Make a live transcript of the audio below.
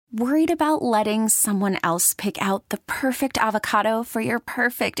Worried about letting someone else pick out the perfect avocado for your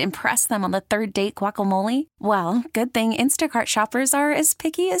perfect impress them on the third date guacamole? Well, good thing Instacart shoppers are as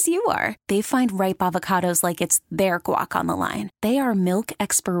picky as you are. They find ripe avocados like it's their guac on the line. They are milk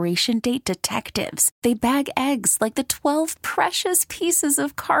expiration date detectives. They bag eggs like the 12 precious pieces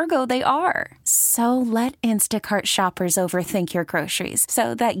of cargo they are. So let Instacart shoppers overthink your groceries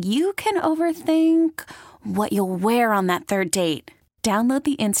so that you can overthink what you'll wear on that third date. Download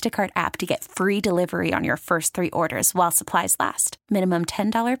the Instacart app to get free delivery on your first 3 orders while supplies last. Minimum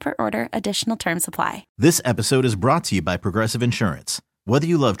 $10 per order. Additional terms apply. This episode is brought to you by Progressive Insurance. Whether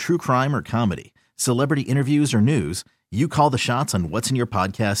you love true crime or comedy, celebrity interviews or news, you call the shots on what's in your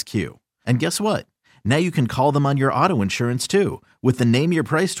podcast queue. And guess what? Now you can call them on your auto insurance too with the Name Your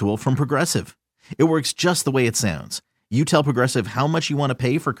Price tool from Progressive. It works just the way it sounds. You tell Progressive how much you want to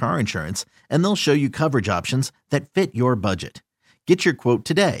pay for car insurance, and they'll show you coverage options that fit your budget. Get your quote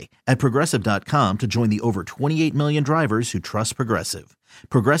today at Progressive.com to join the over 28 million drivers who trust Progressive.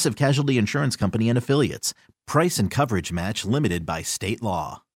 Progressive Casualty Insurance Company and Affiliates. Price and coverage match limited by state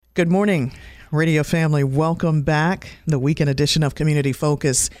law. Good morning, radio family. Welcome back. The weekend edition of Community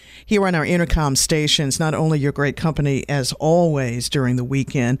Focus here on our Intercom stations. Not only your great company as always during the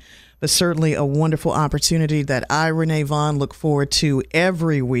weekend, but certainly a wonderful opportunity that I, Renee Vaughn, look forward to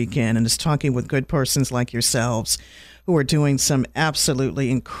every weekend, and is talking with good persons like yourselves who are doing some absolutely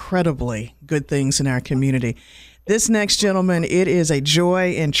incredibly good things in our community. This next gentleman, it is a joy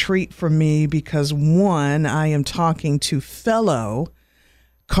and treat for me because, one, I am talking to fellow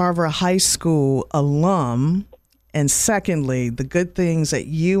Carver High School alum, and secondly, the good things that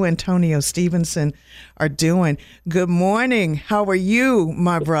you, Antonio Stevenson, are doing. Good morning. How are you,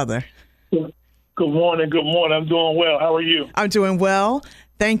 my brother? Good morning. Good morning. I'm doing well. How are you? I'm doing well.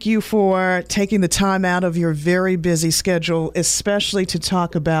 Thank you for taking the time out of your very busy schedule, especially to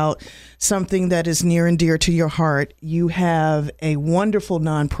talk about something that is near and dear to your heart. You have a wonderful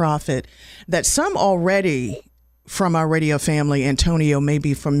nonprofit that some already from our radio family, Antonio, may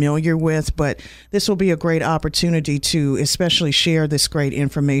be familiar with, but this will be a great opportunity to especially share this great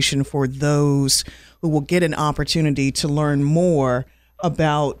information for those who will get an opportunity to learn more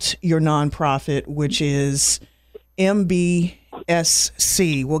about your nonprofit, which is MBSC.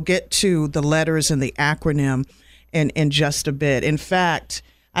 We'll get to the letters and the acronym in just a bit. In fact,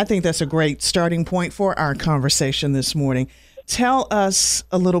 I think that's a great starting point for our conversation this morning. Tell us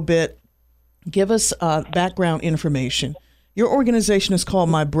a little bit, give us background information. Your organization is called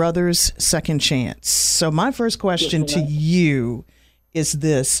My Brother's Second Chance. So my first question to you is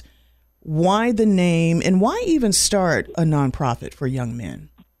this: why the name, and why even start a nonprofit for young men?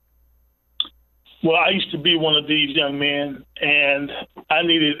 Well, I used to be one of these young men, and I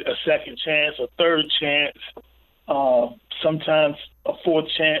needed a second chance, a third chance, sometimes a fourth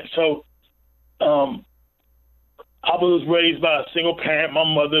chance. So I was raised by a single parent. My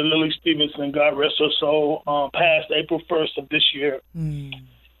mother, Lily Stevenson, God rest her soul, passed April 1st of this year.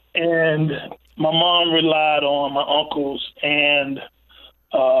 And my mom relied on my uncles and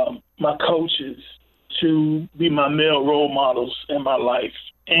my coaches to be my male role models in my life.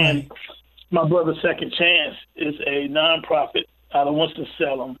 And My Brother's Second Chance is a nonprofit out of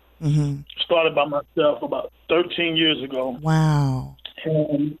Winston-Salem, started by myself about 13 years ago. Wow.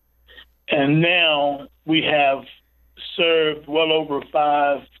 And now we have served well over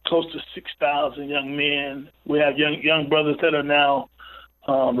close to 6,000 young men. We have young brothers that are now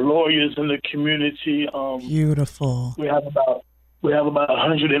lawyers in the community. Beautiful. We have about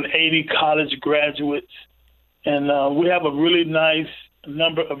 180 college graduates, and we have a really nice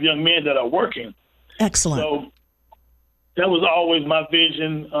number of young men that are working. Excellent. So that was always my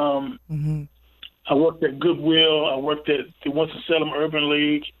vision. I worked at Goodwill. I worked at the Winston-Salem Urban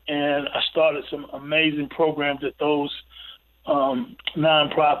League, and I started some amazing programs at those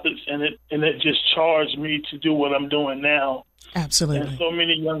nonprofits, and it just charged me to do what I'm doing now. Absolutely. And so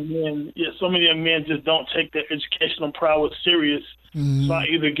many young men just don't take their educational prowess serious. So I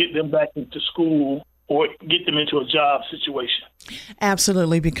either get them back into school or get them into a job situation.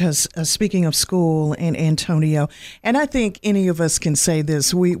 Absolutely, because speaking of school and Antonio, and I think any of us can say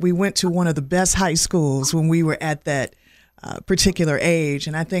this, we went to one of the best high schools when we were at that particular age.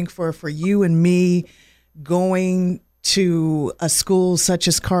 And I think for you and me, going to a school such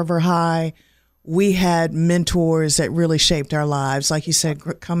as Carver High, we had mentors that really shaped our lives. Like you said,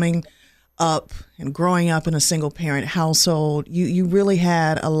 coming up and growing up in a single parent household, you really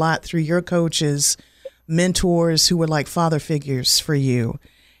had a lot through your coaches, mentors who were like father figures for you.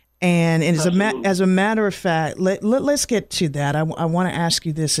 And as a matter of fact, let's get to that. I want to ask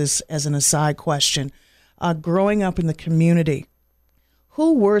you this as an aside question. Growing up in the community,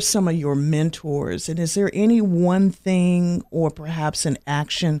 who were some of your mentors? And is there any one thing or perhaps an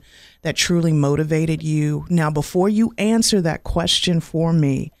action that truly motivated you? Now, before you answer that question for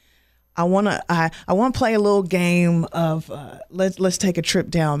me, I want to play a little game of let's take a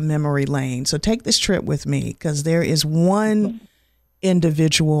trip down memory lane. So take this trip with me, because there is one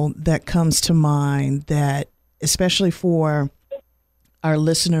individual that comes to mind that, especially for our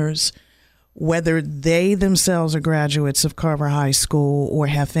listeners, whether they themselves are graduates of Carver High School or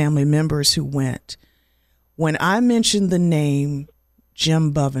have family members who went. When I mention the name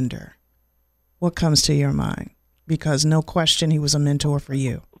Jim Bovender, what comes to your mind? Because no question, he was a mentor for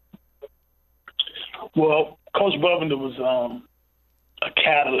you. Well, Coach Bovender was a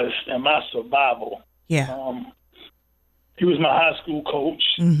catalyst in my survival. Yeah. He was my high school coach.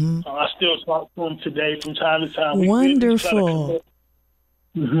 Mm-hmm. I still talk to him today from time to time. Wonderful.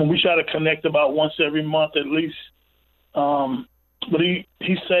 We try to connect about once every month at least. But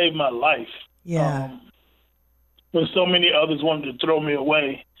he saved my life. Yeah. When so many others wanted to throw me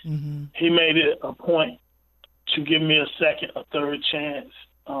away, mm-hmm. he made it a point to give me a second, a third chance.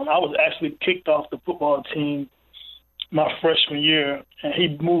 I was actually kicked off the football team my freshman year, and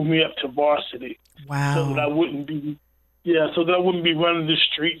he moved me up to varsity. Wow. So that I wouldn't be running the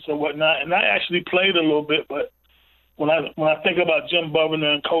streets or whatnot. And I actually played a little bit, but when I think about Jim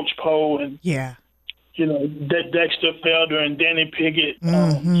Bovender and Coach Poe and yeah, Dexter Felder and Danny Piggott,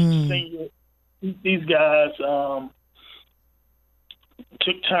 mm-hmm. Senior, these guys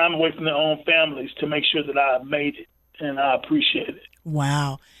took time away from their own families to make sure that I made it, and I appreciate it.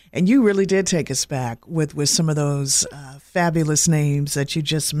 Wow. And you really did take us back with some of those fabulous names that you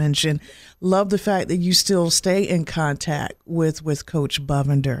just mentioned. Love the fact that you still stay in contact with Coach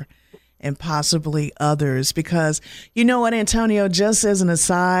Bovender and possibly others, because you know what, Antonio, just as an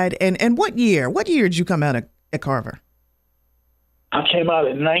aside, and what year did you come out at Carver? I came out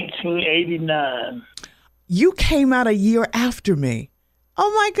in 1989. You came out a year after me.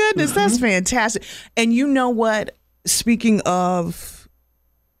 Oh my goodness, mm-hmm. That's fantastic. And you know what? Speaking of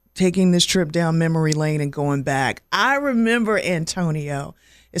taking this trip down memory lane and going back, I remember, Antonio,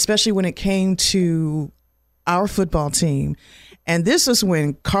 especially when it came to our football team. And this is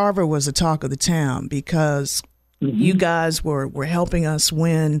when Carver was the talk of the town, because mm-hmm. you guys were helping us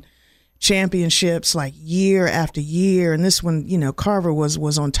win championships like year after year. And this one, Carver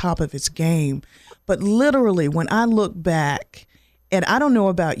was on top of its game. But literally, when I look back, and I don't know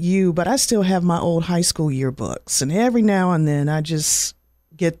about you, but I still have my old high school yearbooks. And every now and then I just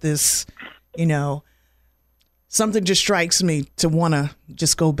get this, something just strikes me to want to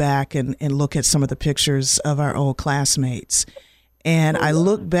just go back and look at some of the pictures of our old classmates. And I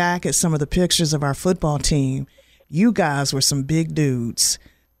look back at some of the pictures of our football team. You guys were some big dudes.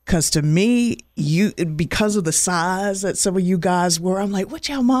 Because to me, because of the size that some of you guys were, I'm like, what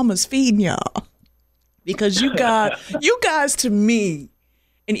y'all mamas feeding y'all? Because you guys to me,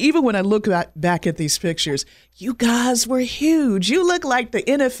 and even when I look back at these pictures, you guys were huge. You look like the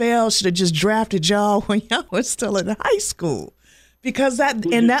NFL should have just drafted y'all when y'all was still in high school. Because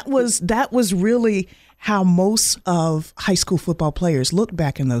that was really how most of high school football players looked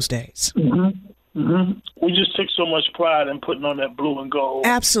back in those days. Mm-hmm. Mm-hmm. We just took so much pride in putting on that blue and gold.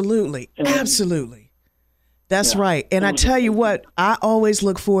 Absolutely. Absolutely. That's right. And I tell you what, I always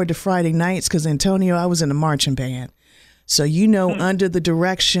look forward to Friday nights because, Antonio, I was in the marching band. So, under the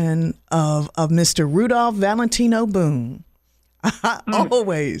direction of Mr. Rudolph Valentino Boone, I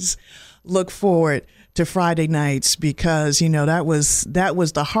always look forward to Friday nights because, that was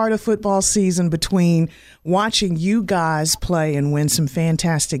the heart of football season, between watching you guys play and win some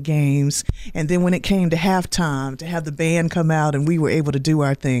fantastic games. And then when it came to halftime, to have the band come out and we were able to do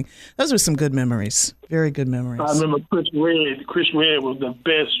our thing. Those were some good memories. Very good memories. I remember Chris Red. Chris Red was the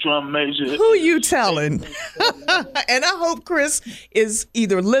best drum major. Who you telling? And I hope Chris is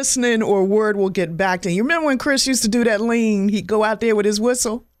either listening or word will get back to you. You remember when Chris used to do that lean? He'd go out there with his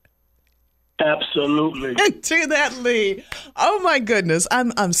whistle. Absolutely. To that lead. Oh my goodness.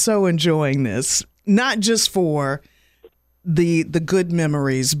 I'm so enjoying this. Not just for the good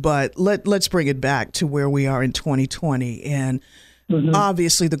memories, but let's bring it back to where we are in 2020. And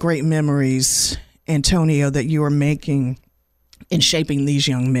obviously the great memories, Antonio, that you are making in shaping these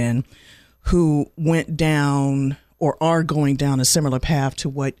young men who went down or are going down a similar path to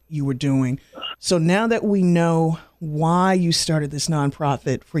what you were doing. So now that we know why you started this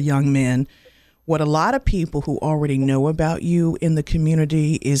nonprofit for young men, what a lot of people who already know about you in the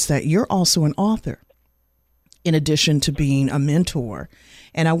community is that you're also an author, in addition to being a mentor.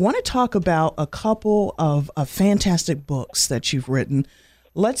 And I want to talk about a couple of fantastic books that you've written.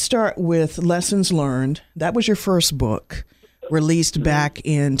 Let's start with Lessons Learned. That was your first book. released back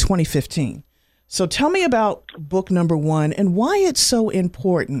in 2015. So tell me about book number one and why it's so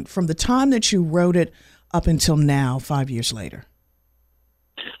important from the time that you wrote it up until now, 5 years later.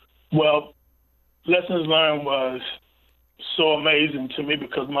 Well, Lessons Learned was so amazing to me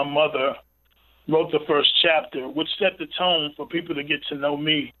because my mother wrote the first chapter, which set the tone for people to get to know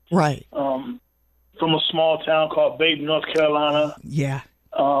me. Right. From a small town called Dayton, North Carolina. Yeah.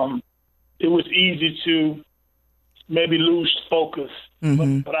 It was easy to maybe lose focus.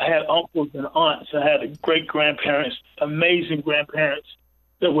 But I had uncles and aunts. I had great-grandparents, amazing grandparents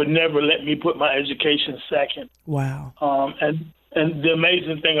that would never let me put my education second. Wow. And the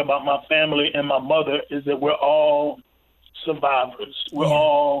amazing thing about my family and my mother is that we're all survivors. We're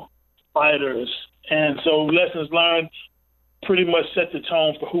all fighters. And so Lessons Learned pretty much set the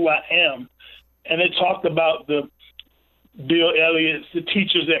tone for who I am. And it talked about the Bill Elliott's, the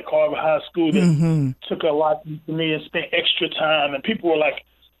teachers at Carver High School that took a lot to me and spent extra time. And people were like,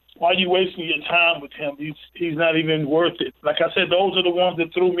 why are you wasting your time with him? He's not even worth it. Like I said, those are the ones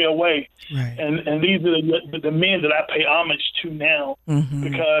that threw me away. Right. And these are the men that I pay homage to now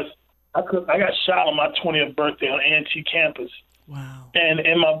because I got shot on my 20th birthday on A&T campus. Wow. And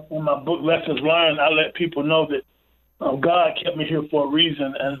in my book, Lessons Learned, I let people know that God kept me here for a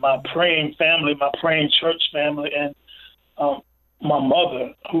reason. And my praying family, my praying church family, and my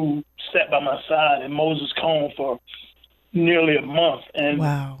mother, who sat by my side in Moses Cone for nearly a month. And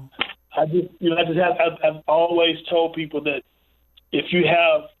wow. I've always told people that if you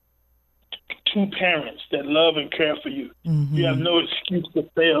have two parents that love and care for you, you have no excuse to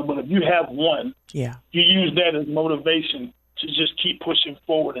fail. But if you have one, you use that as motivation to just keep pushing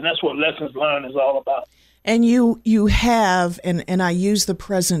forward. And that's what Lessons Learned is all about. And you have, and I use the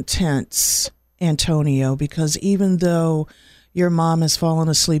present tense, Antonio, because even though your mom has fallen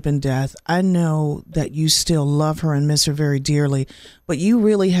asleep in death, I know that you still love her and miss her very dearly, but you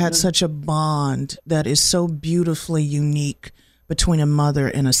really had such a bond that is so beautifully unique between a mother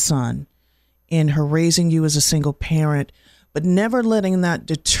and a son in her raising you as a single parent, but never letting that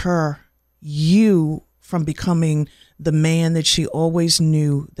deter you from becoming the man that she always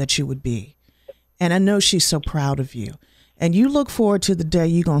knew that you would be. And I know she's so proud of you. And you look forward to the day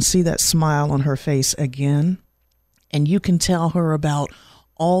you're going to see that smile on her face again. And you can tell her about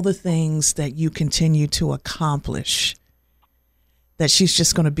all the things that you continue to accomplish that she's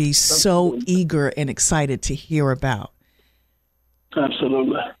just going to be so eager and excited to hear about.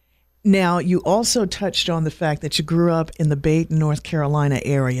 Absolutely. Now, you also touched on the fact that you grew up in the Dayton, North Carolina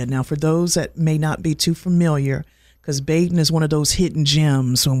area. Now, for those that may not be too familiar, because Dayton is one of those hidden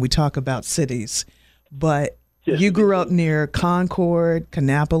gems when we talk about cities, but you grew up near Concord,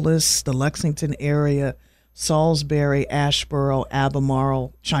 Kannapolis, the Lexington area, Salisbury, Asheboro,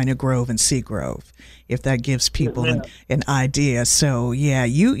 Albemarle, China Grove, and Seagrove, if that gives people an idea. So, yeah,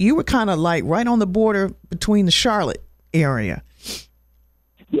 you were kind of like right on the border between the Charlotte area.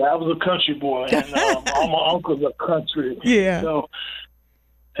 Yeah, I was a country boy, and all my uncles are country. Yeah. So,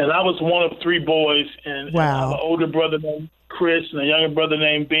 and I was one of three boys, and I have an older brother named Chris and a younger brother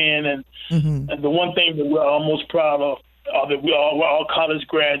named Ben, and the one thing that we're all most proud of that we're all college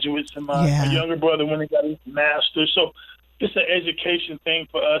graduates, and my younger brother went and got his master's. So it's an education thing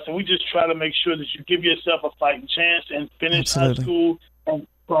for us, and we just try to make sure that you give yourself a fighting chance and finish high school and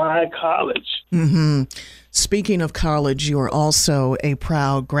try college. Speaking of college, you are also a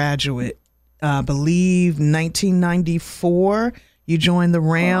proud graduate. I believe 1994, you joined the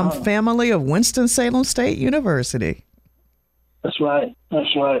Ram family of Winston-Salem State University. That's right.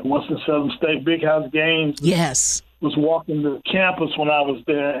 Winston-Salem State, Big House Games. Yes. Was walking the campus when I was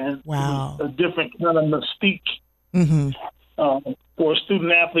there, and it was a different kind of mystique. For a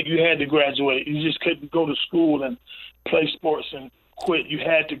student athlete, you had to graduate. You just couldn't go to school and play sports and quit. You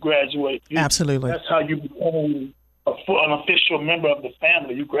had to graduate. Absolutely. That's how you became an official member of the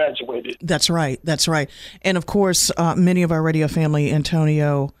family. You graduated. That's right. And of course, many of our radio family,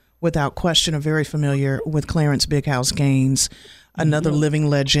 Antonio, without question, are very familiar with Clarence Big House Gaines, another living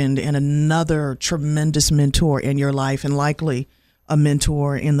legend and another tremendous mentor in your life, and likely a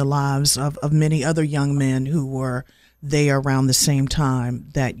mentor in the lives of many other young men who were there around the same time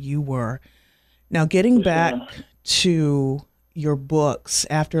that you were. Now, getting back to your books,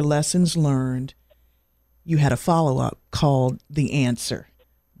 after Lessons Learned, you had a follow-up called The Answer,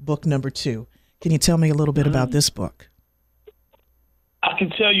 book number 2. Can you tell me a little bit about this book? I can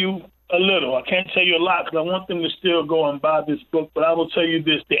tell you a little. I can't tell you a lot because I want them to still go and buy this book, but I will tell you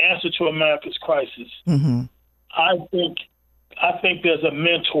this: The Answer to America's Crisis. I think there's a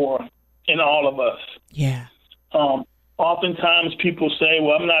mentor in all of us. Yeah. Oftentimes people say,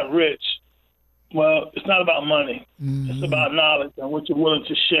 well, I'm not rich, Well, it's not about money. It's about knowledge and what you're willing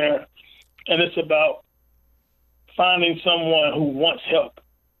to share. And it's about finding someone who wants help.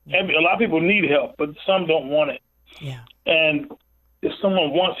 A lot of people need help, but some don't want it. Yeah. And if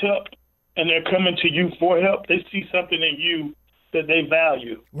someone wants help and they're coming to you for help, they see something in you that they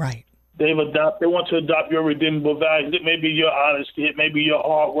value. Right. They want to adopt your redeemable values. It may be your honesty. It may be your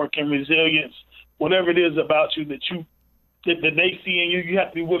hard work and resilience. Whatever it is about you that they see in you, you have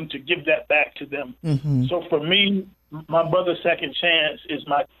to be willing to give that back to them. Mm-hmm. So for me, my brother's second chance is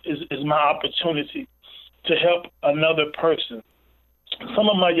my opportunity to help another person. Some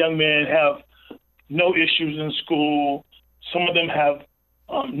of my young men have no issues in school. Some of them have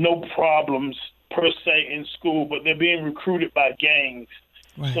no problems per se in school, but they're being recruited by gangs.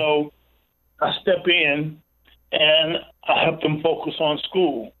 Right. So I step in and I help them focus on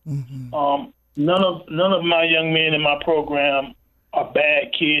school. Mm-hmm. None of my young men in my program are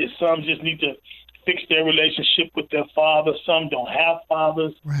bad kids. Some just need to fix their relationship with their father. Some don't have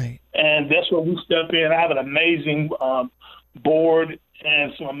fathers. Right. And that's where we step in. I have an amazing board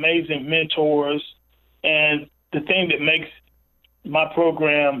and some amazing mentors. And the thing that makes my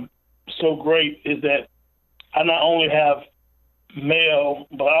program so great is that I not only have male,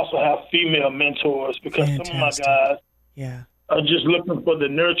 but I also have female mentors, because Fantastic. Some of my guys Yeah. are just looking for the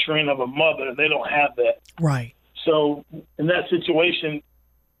nurturing of a mother. They don't have that. Right. So in that situation,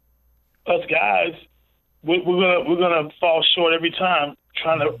 us guys, we're gonna fall short every time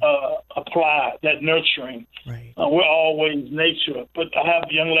trying to apply that nurturing. Right. We're always nature, but I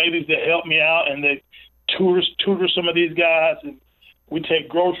have young ladies that help me out, and they tutor some of these guys, and we take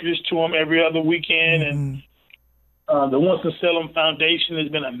groceries to them every other weekend. Mm-hmm. And the Winston-Salem Foundation has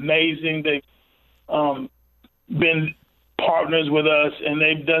been amazing. They've been partners with us, and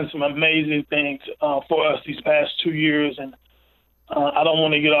they've done some amazing things for us these past 2 years. And I don't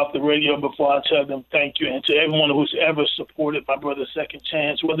want to get off the radio before I tell them thank you. And to everyone who's ever supported my brother's second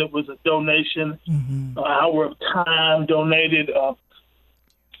chance, whether it was a donation, hour of time donated,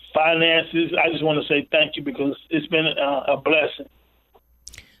 finances, I just want to say thank you, because it's been a blessing.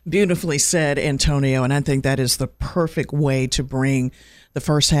 Beautifully said, Antonio, and I think that is the perfect way to bring the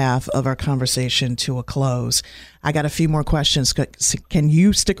first half of our conversation to a close. I got a few more questions. Can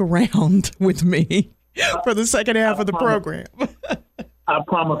you stick around with me for the second half of the program? I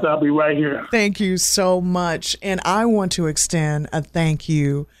promise I'll be right here. Thank you so much. And I want to extend a thank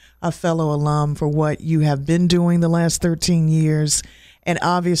you, a fellow alum, for what you have been doing the last 13 years. And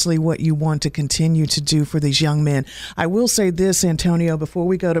obviously what you want to continue to do for these young men. I will say this, Antonio, before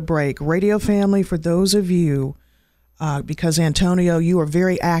we go to break. Radio family, for those of you, because Antonio, you are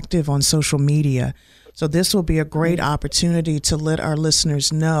very active on social media. So this will be a great opportunity to let our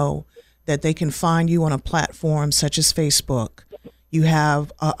listeners know that they can find you on a platform such as Facebook. You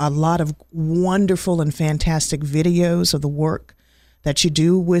have a lot of wonderful and fantastic videos of the work that you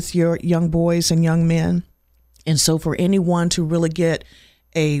do with your young boys and young men. And so for anyone to really get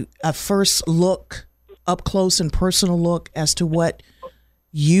a first look, up close and personal look as to what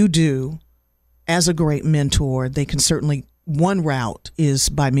you do as a great mentor, they can certainly, one route is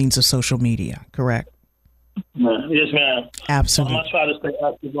by means of social media, correct? Yes, ma'am. Absolutely. I try to stay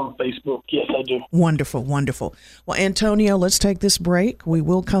active on Facebook. Yes, I do. Wonderful, wonderful. Well, Antonio, let's take this break. We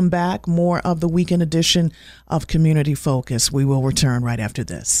will come back. More of the weekend edition of Community Focus. We will return right after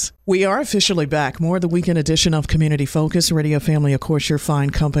this. We are officially back. More of the weekend edition of Community Focus. Radio family, of course, your fine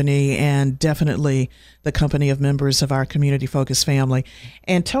company, and definitely the company of members of our Community Focus family.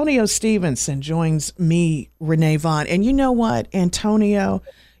 Antonio Stevenson joins me, Renee Vaughn. And you know what, Antonio,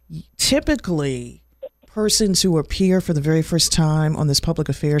 typically persons who appear for the very first time on this public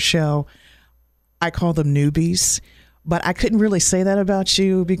affairs show, I call them newbies. But I couldn't really say that about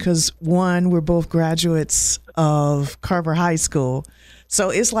you because, one, we're both graduates of Carver High School. So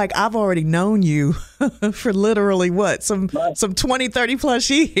it's like I've already known you for literally some 20, 30 plus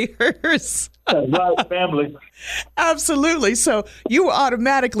years. Right, family. Absolutely. So you were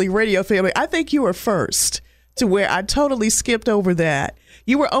automatically radio family. I think you were first, to where I totally skipped over that.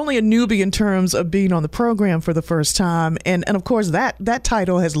 You were only a newbie in terms of being on the program for the first time. And of course, that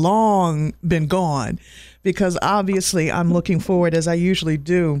title has long been gone, because obviously I'm looking forward, as I usually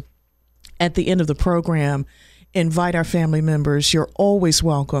do, at the end of the program, invite our family members. You're always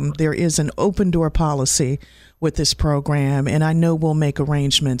welcome. There is an open door policy with this program, and I know we'll make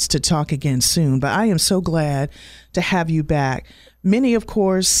arrangements to talk again soon. But I am so glad to have you back. Many, of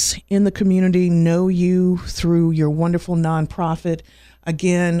course, in the community know you through your wonderful nonprofit,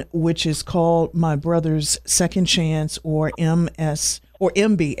 again, which is called My Brother's Second Chance, or MBSC,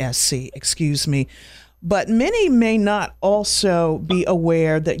 excuse me. But many may not also be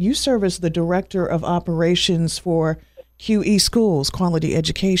aware that you serve as the Director of Operations for QE Schools, Quality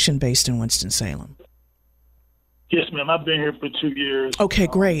Education, based in Winston-Salem. Yes, ma'am. I've been here for 2 years. Okay,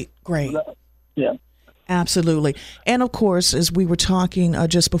 great. Yeah. Absolutely. And of course, as we were talking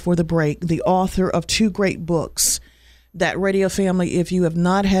just before the break, the author of 2 great books that Radio Family, if you have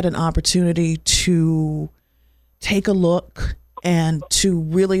not had an opportunity to take a look and to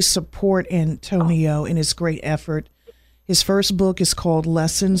really support Antonio in his great effort. His first book is called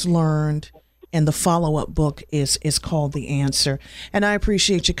Lessons Learned, and the follow-up book is called The Answer. And I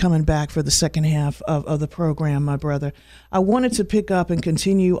appreciate you coming back for the second half of the program, my brother. I wanted to pick up and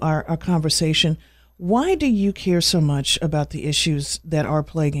continue our conversation. Why do you care so much about the issues that are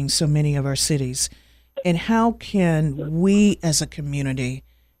plaguing so many of our cities? And how can we as a community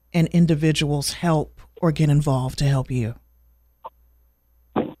and individuals help or get involved to help you?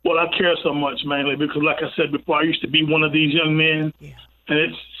 Well, I care so much mainly because, like I said before, I used to be one of these young men, and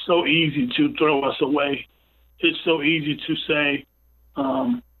it's so easy to throw us away. It's so easy to say,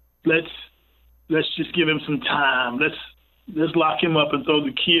 let's just give him some time. Let's lock him up and throw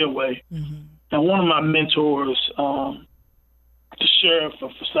the key away. Mm-hmm. And one of my mentors, the sheriff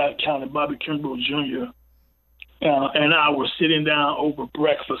of Forsyth County, Bobby Kimbrough Jr., and I were sitting down over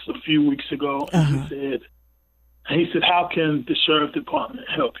breakfast a few weeks ago, and he said, how can the sheriff department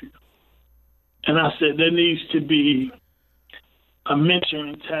help you? And I said, there needs to be a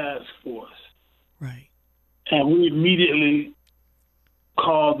mentoring task force. Right. And we immediately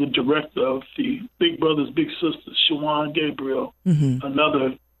called the director of the Big Brothers Big Sisters, Shawan Gabriel,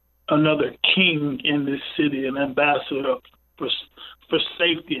 another king in this city, an ambassador for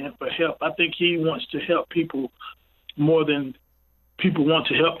safety and for help. I think he wants to help people more than people want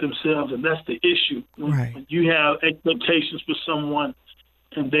to help themselves, and that's the issue. When you have expectations for someone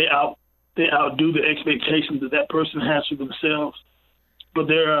and they outdo the expectations that person has for themselves. But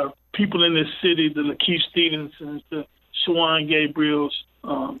there are people in this city, the Lakeith Stevensons, the Shawan Gabriels,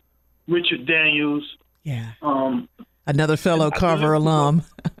 Richard Daniels. Yeah. Another fellow Carver alum.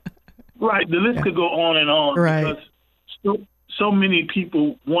 Right. The list could go on and on. Right. Because so many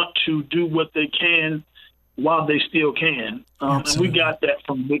people want to do what they can while they still can. And we got that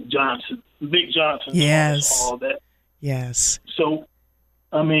from Vic Johnson. Vic Johnson taught us all that. Yes. So,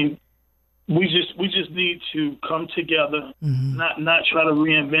 I mean, we just need to come together, not try to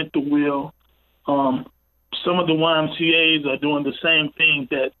reinvent the wheel. Some of the YMCAs are doing the same thing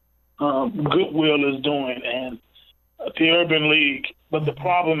that Goodwill is doing and the Urban League. But the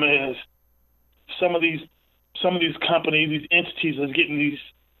problem is some of these companies, these entities are getting these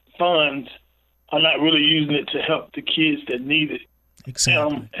funds are not really using it to help the kids that need it.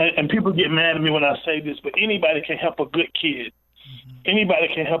 Exactly. And people get mad at me when I say this, but anybody can help a good kid. Anybody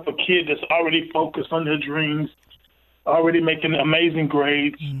can help a kid that's already focused on their dreams, already making amazing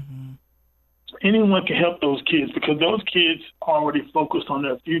grades. Anyone can help those kids because those kids are already focused on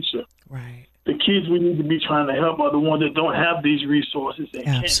their future. Right. The kids we need to be trying to help are the ones that don't have these resources and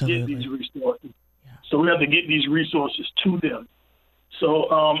can't get these resources. Yeah. So we have to get these resources to them.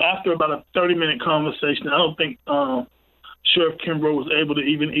 So after about a 30-minute conversation, I don't think Sheriff Kimbrough was able to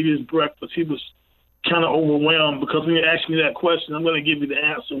even eat his breakfast. He was kind of overwhelmed because when you asked me that question, I'm going to give you the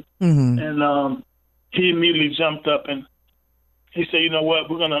answer. And he immediately jumped up and he said, "You know what?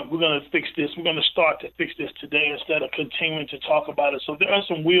 We're gonna fix this. We're gonna start to fix this today instead of continuing to talk about it." So there are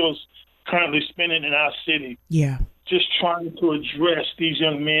some wheels currently spinning in our city. Yeah. Just trying to address these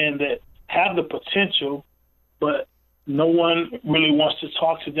young men that have the potential, but no one really wants to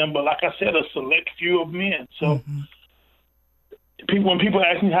talk to them. But like I said, a select few of men. So when people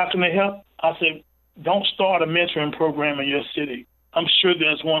ask me how can they help, I say, don't start a mentoring program in your city. I'm sure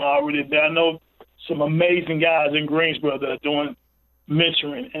there's one already there. I know some amazing guys in Greensboro that are doing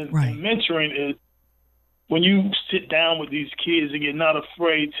mentoring. And mentoring is when you sit down with these kids and you're not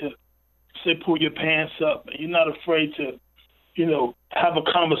afraid to, say, pull your pants up. And you're not afraid to, have a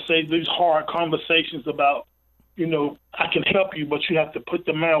conversation, these hard conversations about, I can help you, but you have to put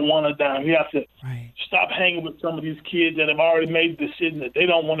the marijuana down. You have to stop hanging with some of these kids that have already made the decision that they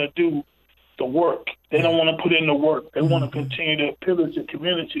don't want to do the work. They don't want to put in the work. They want to continue to pillage the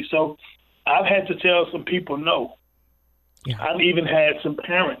community. So I've had to tell some people no. Yeah. I've even had some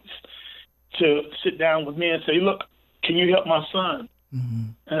parents to sit down with me and say, look, can you help my son?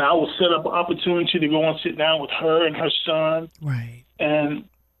 And I will set up an opportunity to go and sit down with her and her son. Right. And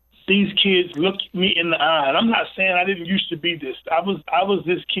these kids look me in the eye. And I'm not saying I didn't used to be this. I was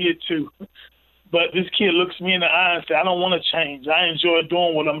this kid too. But this kid looks me in the eye and says, I don't want to change. I enjoy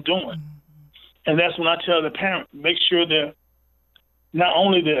doing what I'm doing. And that's when I tell the parent, make sure they're not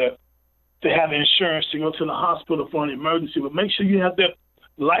only they're to have insurance to go to the hospital for an emergency. But make sure you have their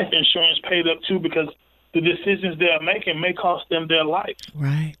life insurance paid up too, because the decisions they're making may cost them their life.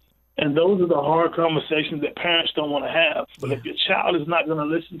 Right. And those are the hard conversations that parents don't want to have. But if your child is not going to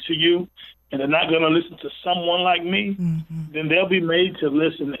listen to you and they're not going to listen to someone like me, then they'll be made to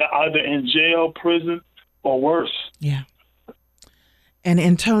listen either in jail, prison, or worse. Yeah. And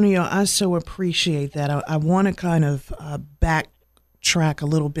Antonio, I so appreciate that. I want to kind of backtrack a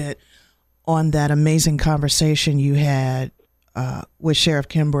little bit on that amazing conversation you had with Sheriff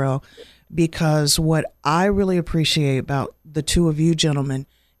Kimbrough, because what I really appreciate about the two of you gentlemen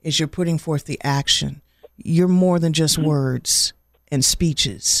is you're putting forth the action. You're more than just words and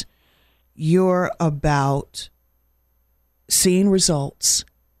speeches. You're about seeing results,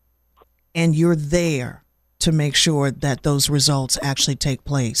 and you're there to make sure that those results actually take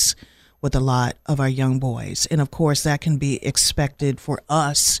place with a lot of our young boys. And of course, that can be expected for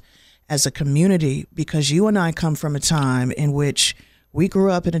us as a community, because you and I come from a time in which we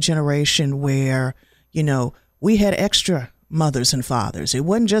grew up in a generation where, you know, we had extra mothers and fathers. It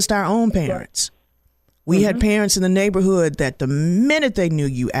wasn't just our own parents. We had parents in the neighborhood that the minute they knew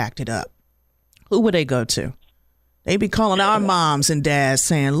you acted up, who would they go to? They'd be calling our moms and dads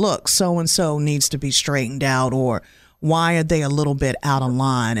saying, look, so-and-so needs to be straightened out, or why are they a little bit out of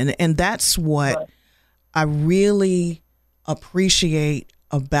line? And that's what I really appreciate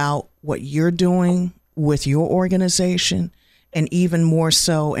about what you're doing with your organization, and even more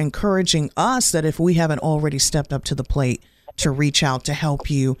so encouraging us that if we haven't already stepped up to the plate to reach out to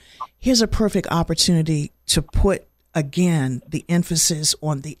help you, here's a perfect opportunity to put, again, the emphasis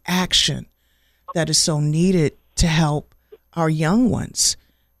on the action that is so needed to help our young ones.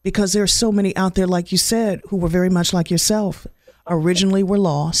 Because there are so many out there, like you said, who were very much like yourself, originally were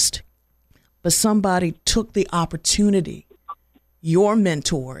lost, but somebody took the opportunity, your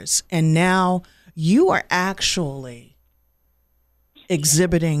mentors, and now you are actually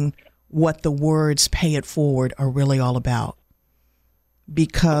exhibiting what the words "pay it forward" are really all about,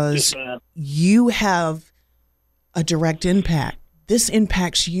 because you have a direct impact. This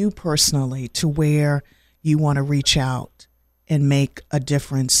impacts you personally to where you want to reach out and make a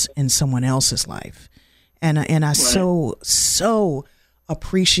difference in someone else's life. And I so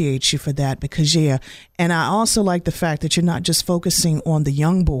appreciate you for that, because and I also like the fact that you're not just focusing on the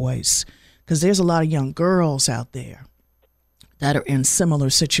young boys, because there's a lot of young girls out there that are in similar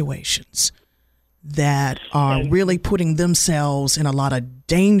situations that are really putting themselves in a lot of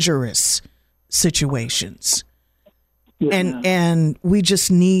dangerous situations. And we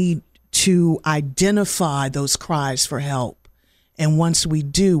just need to identify those cries for help. And once we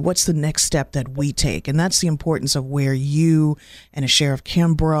do, what's the next step that we take? And that's the importance of where you and a Sheriff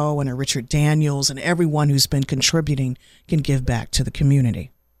Kimbrough and a Richard Daniels and everyone who's been contributing can give back to the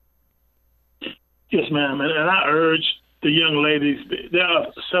community. Yes, ma'am. And I urge the young ladies, there are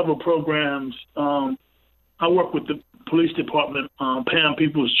several programs. I work with the police department, Pam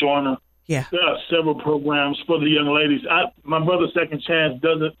Peoples-Joyner. Yeah. There are several programs for the young ladies. My brother Second Chance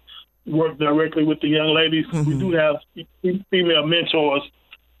doesn't work directly with the young ladies. We do have female mentors,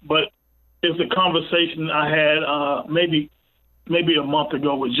 but it's a conversation I had maybe a month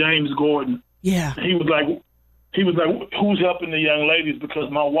ago with James Gordon. Yeah. He was like, who's helping the young ladies? Because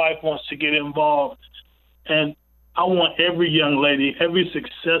my wife wants to get involved. And I want every young lady, every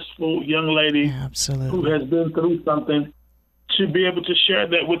successful young lady who has been through something to be able to share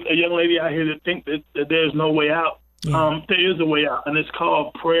that with a young lady out here that think that there's no way out. Yeah. There is a way out, and it's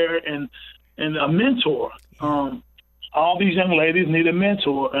called prayer and a mentor. Yeah. All these young ladies need a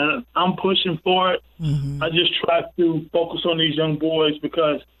mentor, and I'm pushing for it. I just try to focus on these young boys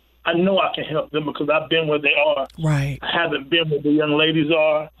because I know I can help them, because I've been where they are. Right. I haven't been where the young ladies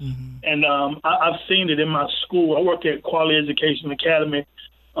are. And I've seen it in my school. I work at Quality Education Academy,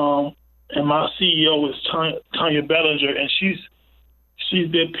 and my CEO is Tanya Bellinger, and she's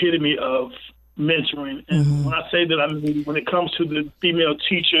the epitome of mentoring. And when I say that, I mean when it comes to the female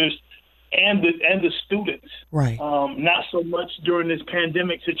teachers and the students. Right. Not so much during this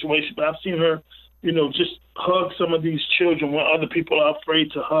pandemic situation, but I've seen her, just hug some of these children when other people are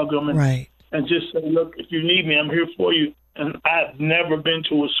afraid to hug them, and just say, look, if you need me, I'm here for you. And I've never been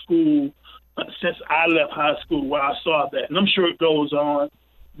to a school since I left high school where I saw that. And I'm sure it goes on,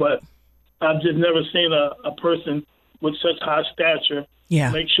 but I've just never seen a person with such high stature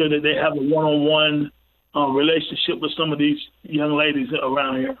make sure that they have a one-on-one relationship with some of these young ladies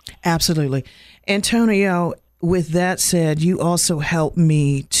around here. Absolutely. Antonio, with that said, you also helped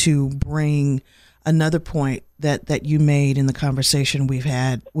me to bring another point that you made in the conversation we've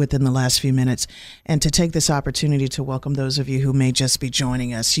had within the last few minutes, and to take this opportunity to welcome those of you who may just be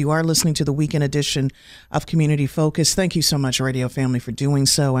joining us. You are listening to the weekend edition of Community Focus. Thank you so much, radio family, for doing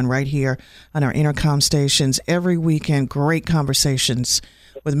so. And right here on our Intercom stations, every weekend, great conversations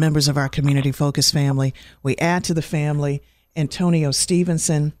with members of our Community Focus family. We add to the family Antonio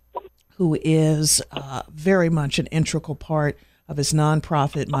Stevenson, who is very much an integral part of his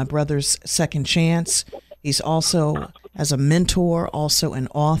nonprofit, My Brother's Second Chance. He's also, as a mentor, also an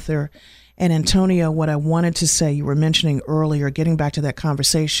author. And Antonio, what I wanted to say, you were mentioning earlier, getting back to that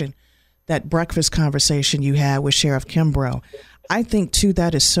conversation, that breakfast conversation you had with Sheriff Kimbrough. I think, too,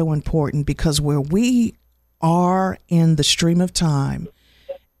 that is so important because where we are in the stream of time,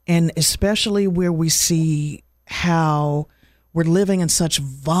 and especially where we see how we're living in such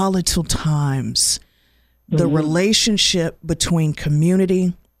volatile times, the relationship between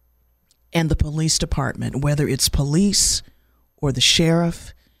community and the police department, whether it's police or the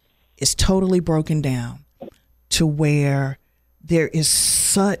sheriff, is totally broken down to where there is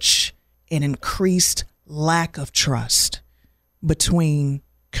such an increased lack of trust between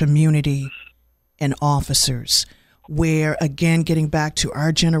community and officers, where, again, getting back to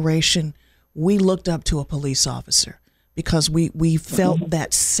our generation, we looked up to a police officer because we felt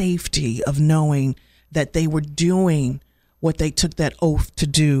that safety of knowing that they were doing what they took that oath to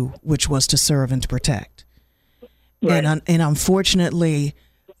do, which was to serve and to protect. Right. And unfortunately,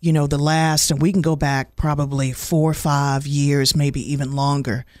 you know, and we can go back probably 4 or 5 years, maybe even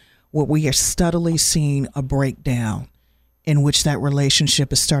longer, where we are steadily seeing a breakdown in which that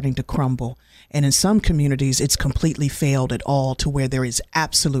relationship is starting to crumble. And in some communities, it's completely failed at all to where there is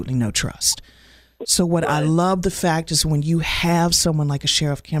absolutely no trust. So what I love the fact is when you have someone like a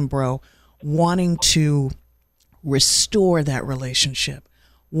Sheriff Kimbrough wanting to restore that relationship,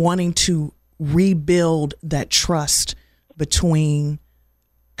 wanting to rebuild that trust between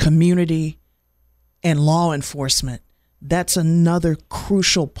community and law enforcement, that's another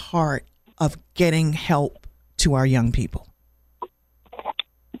crucial part of getting help to our young people.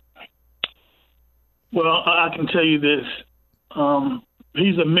 Well, I can tell you this.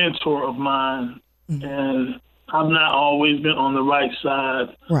 He's a mentor of mine, and I've not always been on the right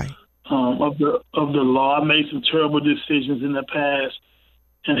side. Right. Of the law. I made some terrible decisions in the past,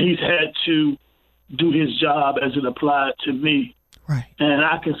 and he's had to do his job as it applied to me. Right. And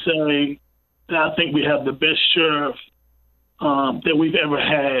I can say that I think we have the best sheriff that we've ever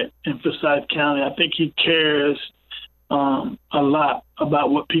had in Forsyth County. I think he cares a lot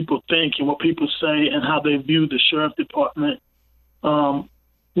about what people think and what people say and how they view the sheriff department.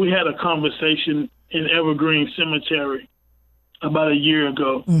 We had a conversation in Evergreen Cemetery about a year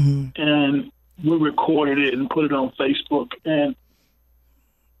ago, and we recorded it and put it on Facebook. And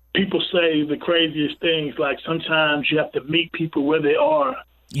people say the craziest things, like sometimes you have to meet people where they are.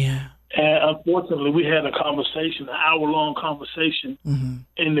 Yeah. And unfortunately, we had a conversation, an hour-long conversation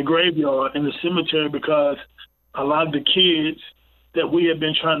in the graveyard, in the cemetery, because a lot of the kids that we had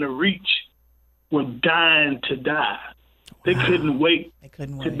been trying to reach were dying to die. They couldn't wait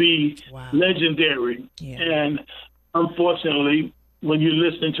to be legendary. Yeah. And unfortunately, when you're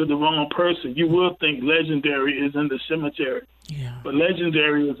listening to the wrong person, you will think legendary is in the cemetery. Yeah. But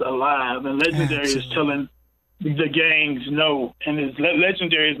legendary is alive, and legendary is telling the gangs no. And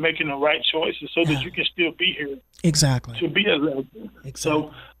legendary is making the right choices so that you can still be here. Exactly. To be a legend. Exactly.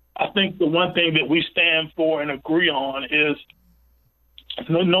 So I think the one thing that we stand for and agree on is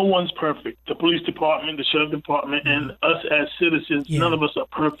no one's perfect. The police department, the sheriff department, and us as citizens, none of us are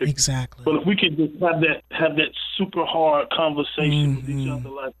perfect. Exactly. But if we could just have that super hard conversation with each other,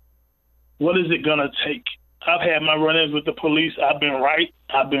 like, what is it gonna take? I've had my run-ins with the police. I've been right.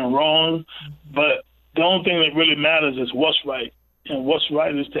 I've been wrong. But the only thing that really matters is what's right. And what's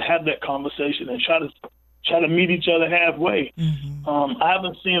right is to have that conversation and try to meet each other halfway. I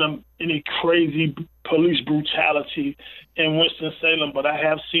haven't seen any crazy police brutality in Winston-Salem, but I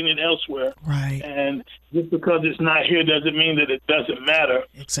have seen it elsewhere. Right. And just because it's not here doesn't mean that it doesn't matter.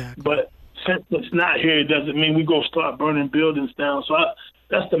 Exactly. But since it's not here, it doesn't mean we go start burning buildings down. So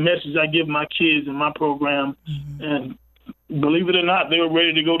that's the message I give my kids in my program. And believe it or not, they were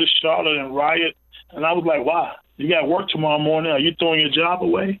ready to go to Charlotte and riot. And I was like, why? You got work tomorrow morning. Are you throwing your job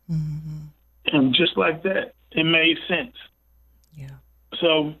away? And just like that, it made sense. Yeah.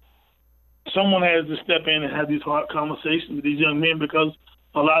 So someone has to step in and have these hard conversations with these young men, because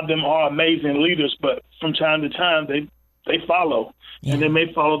a lot of them are amazing leaders, but from time to time they follow, and they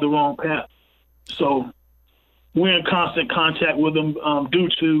may follow the wrong path. So we're in constant contact with them due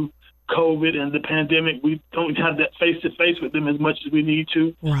to COVID and the pandemic. We don't have that face-to-face with them as much as we need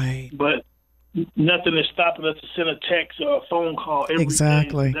to. Right. But nothing is stopping us to send a text or a phone call every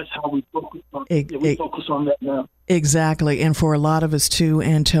Exactly. day. That's how we focus on we focus on that now. Exactly. And for a lot of us too,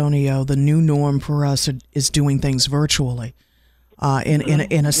 Antonio, the new norm for us is doing things virtually.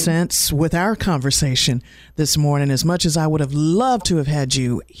 In a sense, with our conversation this morning, as much as I would have loved to have had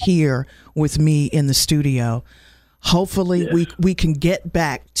you here with me in the studio, hopefully we can get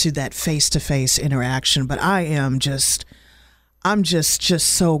back to that face-to-face interaction. But I'm just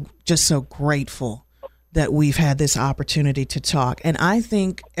so grateful that we've had this opportunity to talk. And I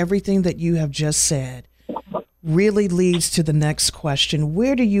think everything that you have just said really leads to the next question.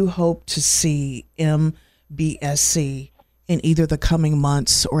 Where do you hope to see MBSC in either the coming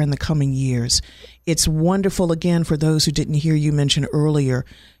months or in the coming years? It's wonderful, again, for those who didn't hear you mention earlier,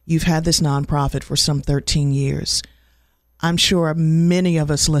 you've had this nonprofit for some 13 years. I'm sure many of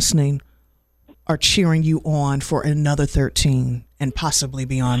us listening are cheering you on for another 13 and possibly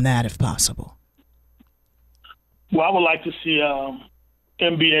beyond that if possible. Well, I would like to see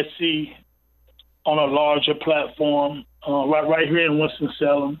MBSC on a larger platform right here in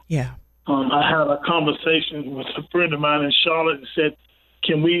Winston-Salem. Yeah. I had a conversation with a friend of mine in Charlotte and said,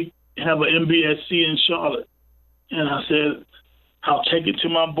 can we have an MBSC in Charlotte? And I said, I'll take it to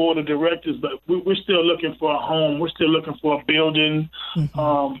my board of directors, but we're still looking for a home. We're still looking for a building.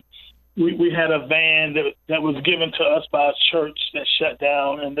 Mm-hmm. We had a van that was given to us by a church that shut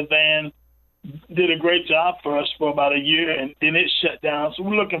down, and the van did a great job for us for about a year, and then it shut down. So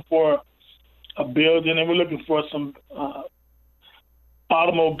we're looking for a building, and we're looking for some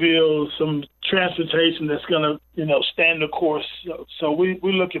automobiles, some transportation that's going to, stand the course. So we're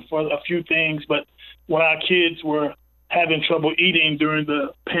looking for a few things. But when our kids were having trouble eating during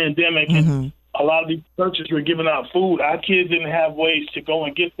the pandemic, and a lot of these churches were giving out food, our kids didn't have ways to go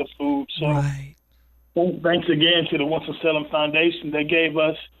and get the food. So thanks again to the Winston-Salem Foundation. They gave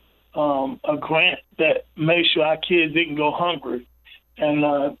us a grant that made sure our kids didn't go hungry. And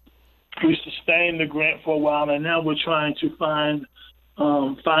we sustained the grant for a while, and now we're trying to find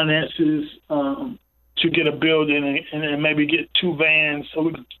finances to get a building and maybe get 2 vans so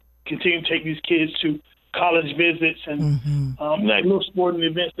we can continue to take these kids to college visits and like little sporting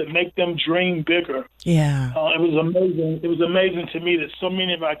events that make them dream bigger. Yeah, it was amazing. It was amazing to me that so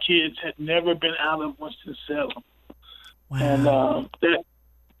many of our kids had never been out of Winston-Salem. Wow. And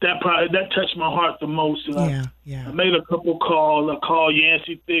that touched my heart the most. And I made a couple calls. I called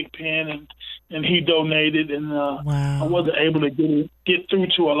Yancey Thigpen, and he donated. And I wasn't able to get through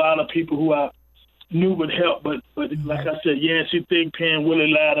to a lot of people who I knew would help. But like I said, Yancey Thigpen,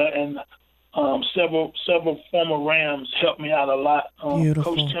 Willie Latta, and several former Rams helped me out a lot.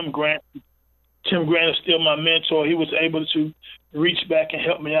 Coach Tim Grant. Tim Grant is still my mentor. He was able to reach back and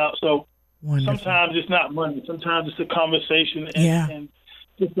help me out. So sometimes it's not money. Sometimes it's a conversation and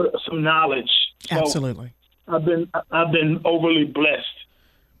just some knowledge. So absolutely. I've been overly blessed.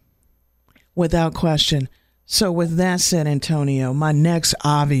 Without question. So with that said, Antonio, my next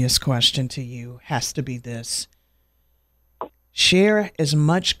obvious question to you has to be this. Share as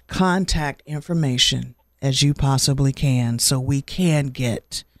much contact information as you possibly can so we can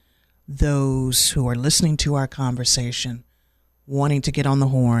get those who are listening to our conversation, wanting to get on the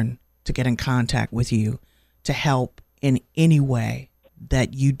horn, to get in contact with you, to help in any way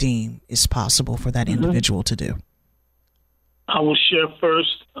that you deem is possible for that individual to do. I will share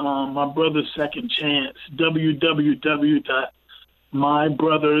first my brother's second chance,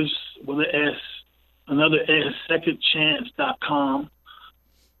 www.mybrothers with an S, another S, secondchance.com.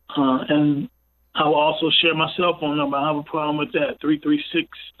 And I will also share my cell phone number. I have a problem with that,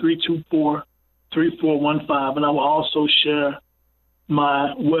 336-324-3415. And I will also share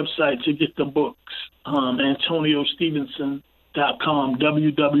my website to get the books, AntonioStevenson.com,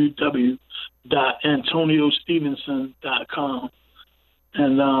 www.antoniostephenson.com.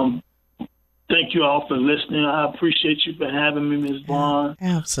 And thank you all for listening. I appreciate you for having me, Ms. Vaughn.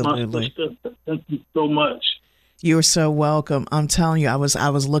 Absolutely. Thank you so much. You're so welcome. I'm telling you, I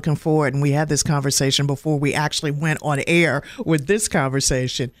was looking forward, and we had this conversation before we actually went on air with this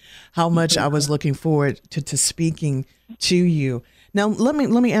conversation, how much I was looking forward to speaking to you. Now, let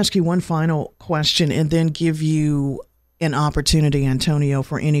me ask you one final question and then give you an opportunity, Antonio,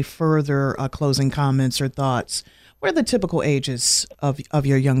 for any further closing comments or thoughts. What are the typical ages of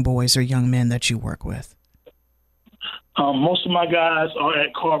your young boys or young men that you work with? Most of my guys are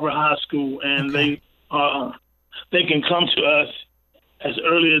at Carver High School, and they can come to us as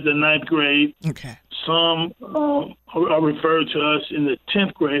early as the 9th grade. Okay. Some are referred to us in the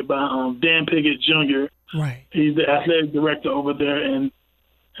 10th grade by Dan Piggott Jr. Right. He's the athletic director over there, and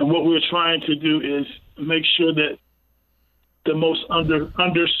what we're trying to do is make sure that the most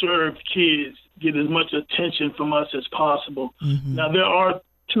underserved kids get as much attention from us as possible. Mm-hmm. Now, there are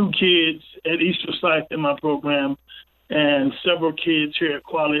 2 kids at East Forsyth in my program and several kids here at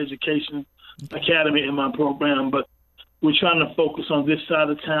Quality Education Academy in my program, but we're trying to focus on this side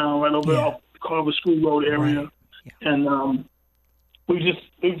of town, right over off the Carver School Road area. Right. Yeah. And we've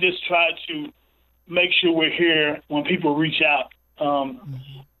just tried to make sure we're here when people reach out.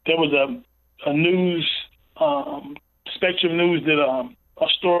 There was a news, Spectrum News did a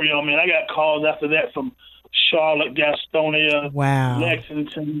story on me, and I got calls after that from Charlotte, Gastonia,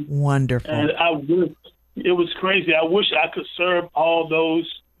 Lexington. Wonderful. And it was crazy. I wish I could serve all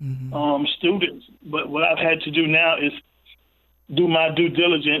those students, but what I've had to do now is do my due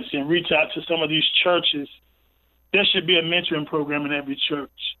diligence and reach out to some of these churches. There should be a mentoring program in every church.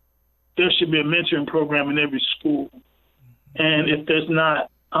 There should be a mentoring program in every school. And if there's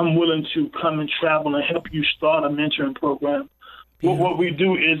not, I'm willing to come and travel and help you start a mentoring program. What we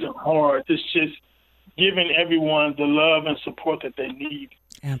do isn't hard. It's just giving everyone the love and support that they need.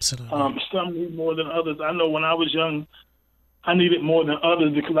 Absolutely. Some need more than others. I know when I was young, I needed more than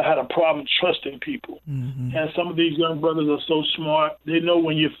others because I had a problem trusting people. Mm-hmm. And some of these young brothers are so smart. They know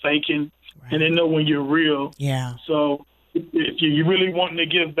when you're faking, and they know when you're real. Yeah. So if you're really wanting to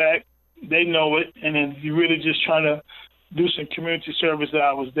give back, they know it. And if you're really just trying to do some community service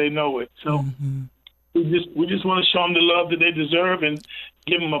hours, they know it. So we just want to show them the love that they deserve and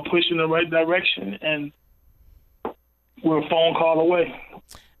give them a push in the right direction. And we're a phone call away.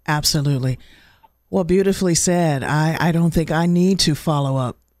 Absolutely. Well, beautifully said. I don't think I need to follow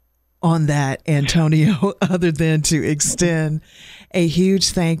up on that, Antonio, other than to extend a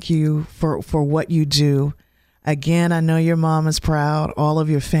huge thank you for what you do. Again, I know your mom is proud. All of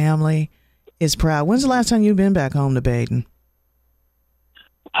your family is proud. When's the last time you've been back home to Baden?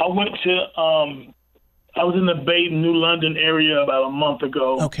 I went to, I was in the Baden, New London area about a month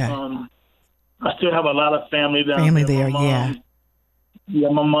ago. Okay. I still have a lot of family down there. Family there, yeah. Yeah,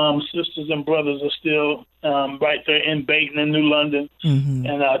 my mom's sisters and brothers are still right there in Baden and New London. Mm-hmm.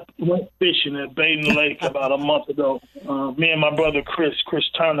 And I went fishing at Baden Lake about a month ago. Me and my brother Chris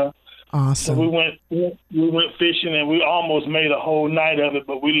Turner. Awesome. So we went fishing, and we almost made a whole night of it,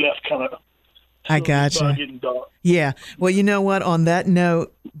 but we left kind of. I got you. Getting dark. Yeah. Well, you know what? On that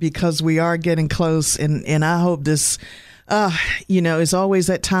note, because we are getting close, and I hope this, it's always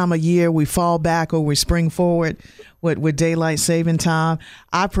that time of year we fall back or we spring forward with daylight saving time.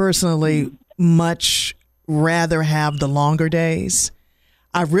 I personally much rather have the longer days.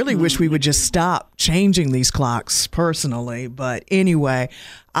 I really wish we would just stop changing these clocks personally. But anyway,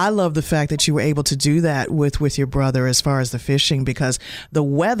 I love the fact that you were able to do that with your brother as far as the fishing, because the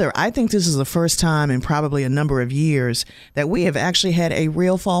weather, I think this is the first time in probably a number of years that we have actually had a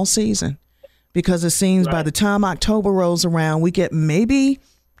real fall season, because it seems by the time October rolls around, we get maybe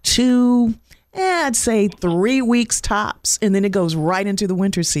 3 weeks tops, and then it goes right into the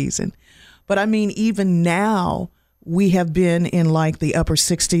winter season. But I mean, even now, we have been in like the upper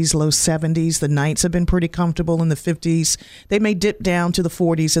 60s, low 70s. The nights have been pretty comfortable in the 50s. They may dip down to the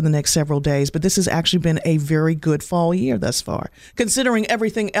 40s in the next several days, but this has actually been a very good fall year thus far, considering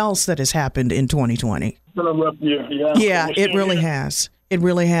everything else that has happened in 2020. It's been a rough year, yeah. Yeah, it really has. It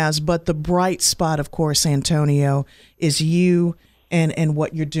really has. But the bright spot, of course, Antonio, is you and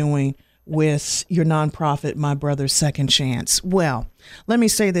what you're doing with your nonprofit, My Brother's Second Chance. Well, let me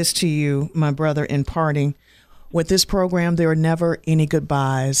say this to you, my brother, in parting. With this program, there are never any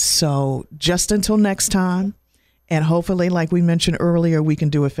goodbyes. So just until next time, and hopefully, like we mentioned earlier, we can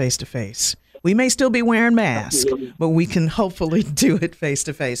do it face-to-face. We may still be wearing masks, but we can hopefully do it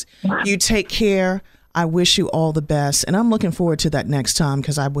face-to-face. You take care. I wish you all the best. And I'm looking forward to that next time,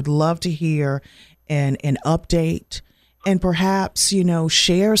 because I would love to hear an update and perhaps,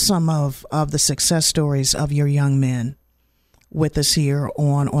 share some of the success stories of your young men with us here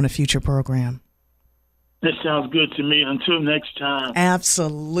on a future program. That sounds good to me. Until next time.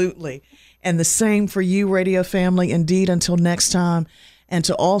 Absolutely. And the same for you, radio family. Indeed, until next time. And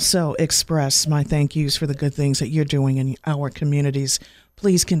to also express my thank yous for the good things that you're doing in our communities.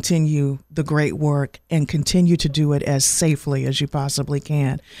 Please continue the great work and continue to do it as safely as you possibly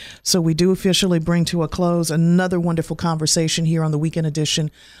can. So we do officially bring to a close another wonderful conversation here on the weekend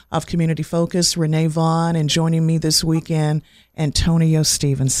edition of Community Focus. Renee Vaughn, and joining me this weekend, Antonio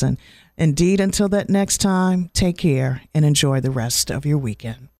Stevenson. Indeed, until that next time, take care and enjoy the rest of your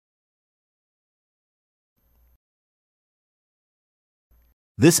weekend.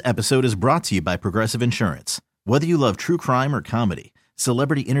 This episode is brought to you by Progressive Insurance. Whether you love true crime or comedy,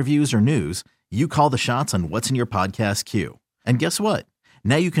 celebrity interviews or news, you call the shots on what's in your podcast queue. And guess what?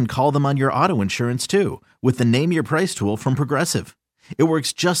 Now you can call them on your auto insurance too with the Name Your Price tool from Progressive. It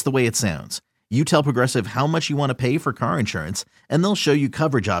works just the way it sounds. You tell Progressive how much you want to pay for car insurance, and they'll show you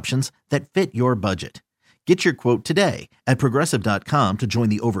coverage options that fit your budget. Get your quote today at Progressive.com to join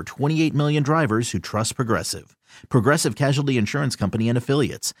the over 28 million drivers who trust Progressive. Progressive Casualty Insurance Company and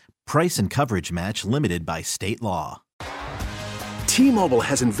Affiliates. Price and coverage match limited by state law. T-Mobile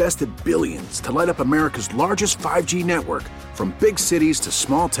has invested billions to light up America's largest 5G network, from big cities to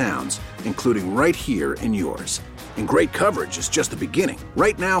small towns, including right here in yours. And great coverage is just the beginning.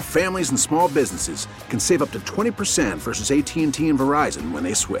 Right now, families and small businesses can save up to 20% versus AT&T and Verizon when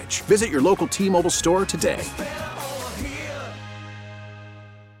they switch. Visit your local T-Mobile store today.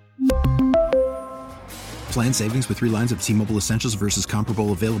 Plan savings with 3 lines of T-Mobile Essentials versus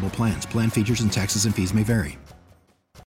comparable available plans. Plan features and taxes and fees may vary.